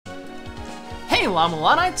Hey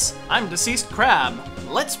La-Mulanites, I'm Deceased Crab.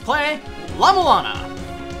 Let's play La-Mulana.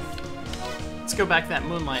 Let's go back to that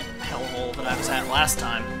moonlight hellhole that I was at last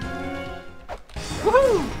time.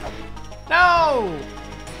 Woohoo! No!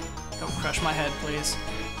 Don't crush my head, please.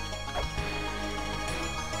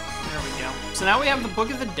 There we go. So now we have the Book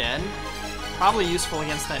of the Dead. Probably useful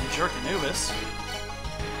against that jerk Anubis.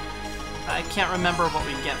 I can't remember what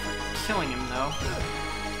we get for killing him, though.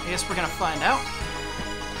 I guess we're gonna find out.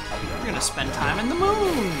 We're gonna spend time in the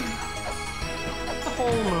moon! The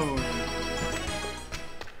whole moon.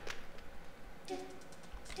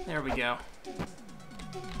 There we go.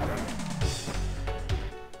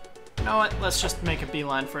 You know what? Let's just make a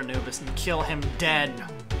beeline for Anubis and kill him dead.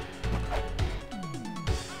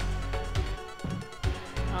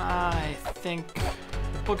 I think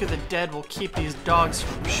the Book of the Dead will keep these dogs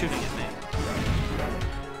from shooting at me.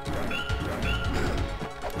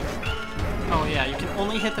 Oh yeah, you can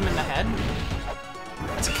only hit them in the head?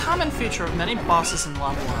 It's a common feature of many bosses in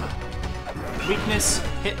La-Mulana. Weakness,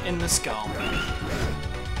 hit in the skull.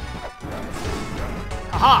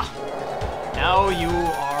 Haha! Now you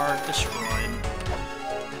are destroyed.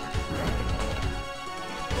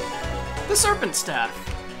 The Serpent Staff.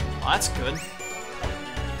 Well, that's good.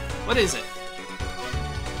 What is it?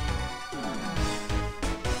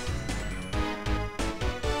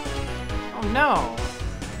 Oh no!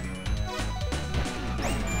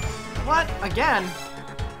 What? Again?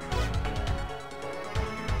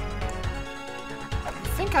 I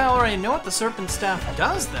think I already know what the Serpent Staff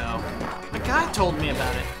does, though. A guy told me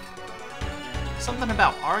about it. Something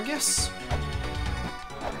about Argus?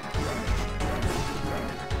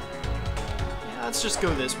 Yeah, let's just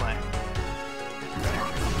go this way.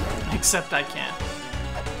 Except I can't.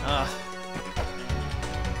 Ugh.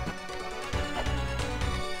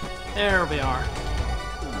 There we are.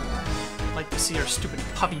 I'd like to see our stupid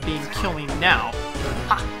puppy being kill me now.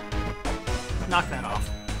 Ha! Knock that off.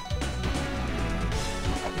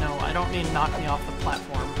 No, I don't mean knock me off the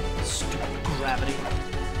platform. Stupid gravity.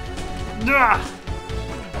 Ugh!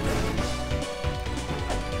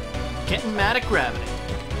 Getting mad at gravity.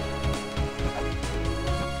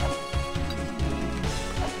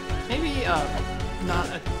 Maybe, not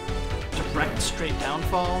a direct straight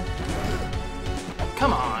downfall.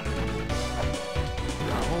 Come on.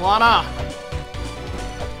 La-Mulana!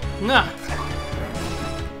 Nah!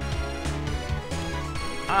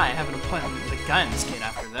 I have an appointment with the guidance gate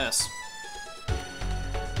after this.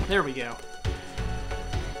 There we go.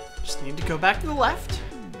 Just need to go back to the left.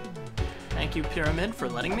 Thank you, Pyramid, for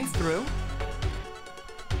letting me through.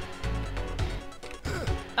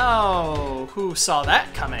 Oh, who saw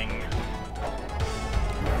that coming?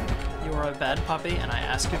 You are a bad puppy, and I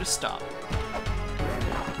ask you to stop.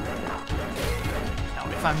 Now,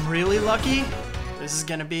 if I'm really lucky, this is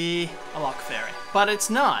gonna be a luck fairy. But it's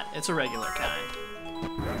not. It's a regular kind.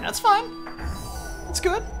 That's fine. It's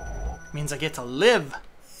good. Means I get to live.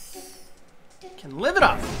 Can live it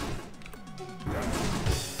up.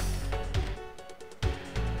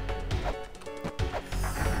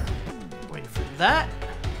 Wait for that.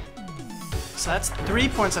 So that's 3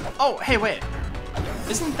 points of... Oh, hey, wait.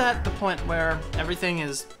 Isn't that the point where everything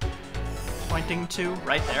is pointing to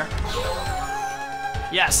right there?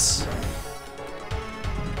 Yes!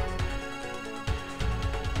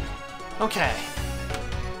 Okay.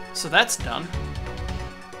 So that's done.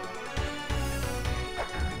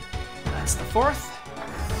 That's the fourth.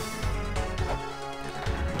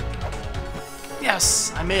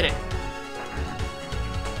 Yes, I made it.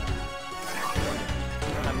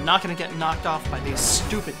 I'm not gonna get knocked off by these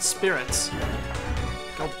stupid spirits.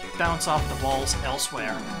 Go bounce off the walls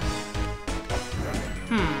elsewhere.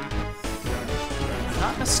 If I'm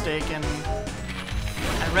not mistaken,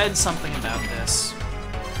 I read something about this.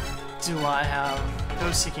 Do I have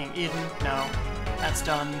Go Seeking Eden? No. That's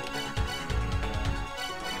done.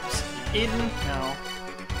 Go Seeking Eden? No.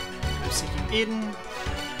 Go Seeking Eden.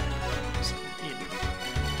 Go Seeking Eden.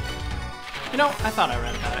 You know, I thought I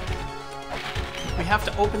read about it. We have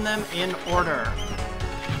to open them in order.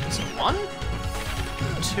 So 1,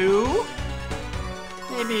 2,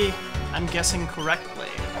 maybe I'm guessing correctly,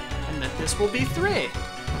 and that this will be 3.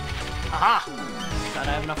 Aha! Gotta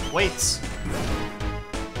have enough weights.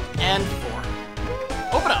 And 4.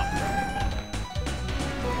 Open up!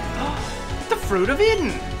 The Fruit of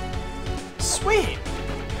Eden! Sweet!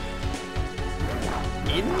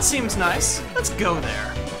 Eden seems nice. Let's go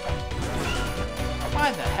there.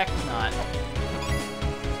 Why the heck not?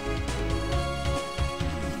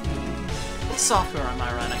 What software am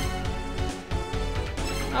I running?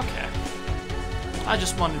 Okay. I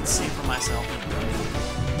just wanted to see for myself.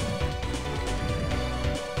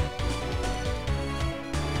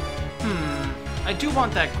 I do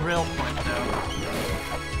want that grill point, though.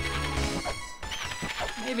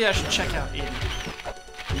 Maybe I should check out Eden.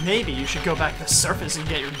 Maybe you should go back to the surface and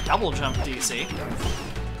get your double jump DC.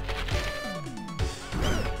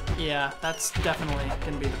 Yeah, that's definitely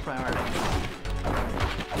gonna be the priority.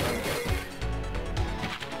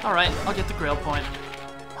 Alright, I'll get the grail point.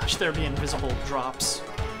 Watch there be invisible drops.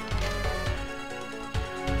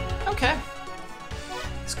 Okay.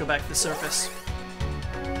 Let's go back to the surface.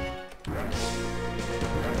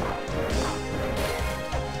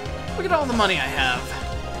 Look at all the money I have.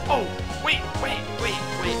 Oh, wait.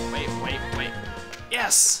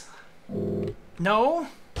 Yes! No?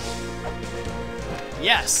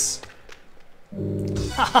 Yes!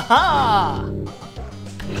 Ha ha ha!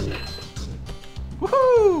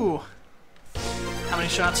 Woohoo! How many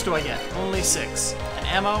shots do I get? Only 6. And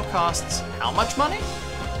ammo costs how much money?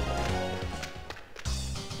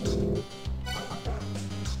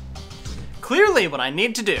 Clearly what I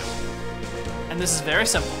need to do, and this is very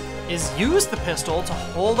simple, is use the pistol to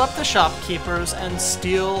hold up the shopkeepers and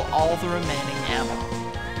steal all the remaining ammo.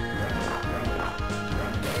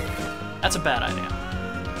 That's a bad idea.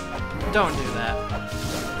 Don't do that.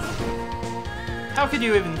 How could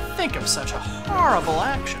you even think of such a horrible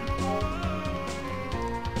action?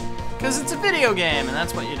 Because it's a video game, and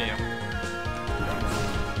that's what you do.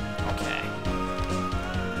 Okay.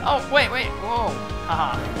 Oh, wait, whoa.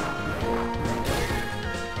 Haha.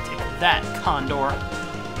 Take that, Condor.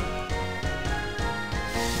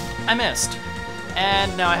 I missed.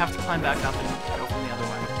 And now I have to climb back up and go from the other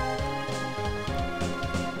way.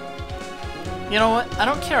 You know what? I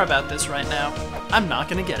don't care about this right now. I'm not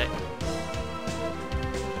gonna get it.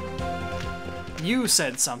 You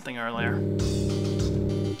said something earlier.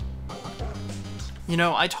 You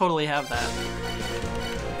know, I totally have that.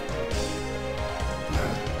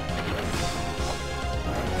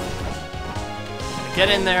 I'm gonna get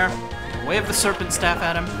in there, wave the serpent staff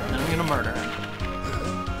at him, and then I'm gonna murder him.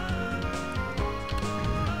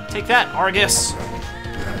 Take that, Argus!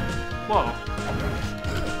 Whoa.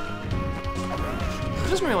 It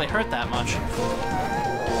doesn't really hurt that much.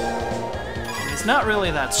 He's not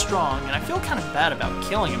really that strong, and I feel kind of bad about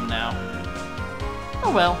killing him now.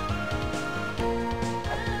 Oh well.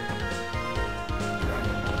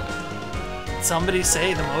 Did somebody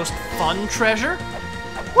say the most fun treasure?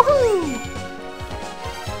 Woohoo!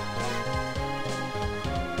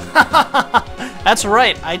 That's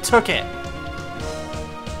right, I took it.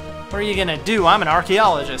 What are you gonna do? I'm an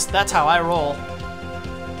archaeologist. That's how I roll.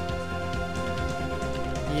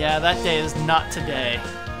 Yeah, that day is not today.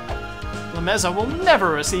 Lameza will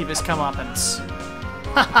never receive his comeuppance.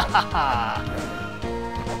 Ha ha ha ha!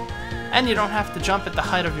 And you don't have to jump at the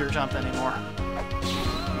height of your jump anymore.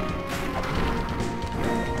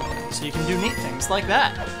 So you can do neat things like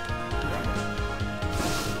that.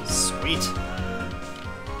 Sweet.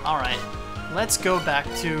 Alright, let's go back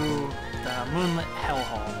to the Moonlit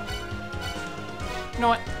Hellhole. You know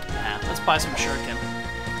what? Nah, let's buy some shuriken.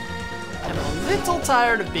 I'm a little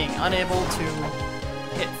tired of being unable to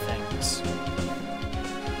hit things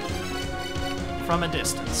from a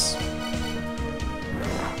distance.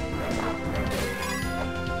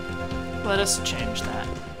 Let us change that.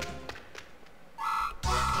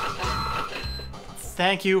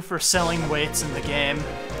 Thank you for selling weights in the game.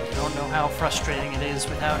 You don't know how frustrating it is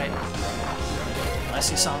without it. Unless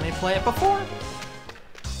you saw me play it before.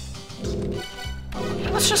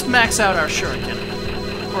 Let's just max out our shuriken.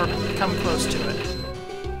 Or come close to it.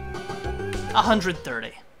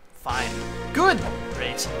 130. Fine. Good!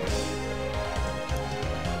 Great.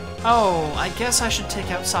 Oh, I guess I should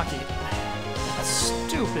take out Saki. That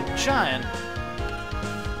stupid giant.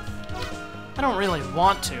 I don't really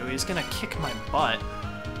want to. He's gonna kick my butt.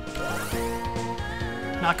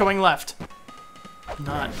 Not going left.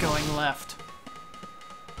 Not going left.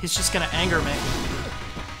 He's just gonna anger me.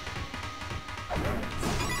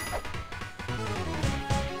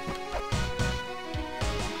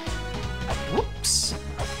 Whoops.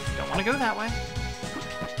 Don't want to go that way.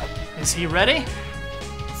 Is he ready?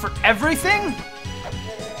 For everything?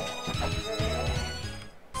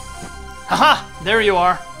 Haha! There you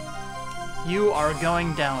are. You are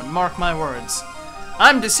going down, mark my words.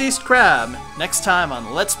 I'm Deceased Crab. Next time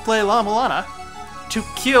on Let's Play La-Mulana, to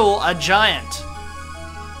kill a giant.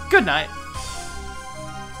 Good night.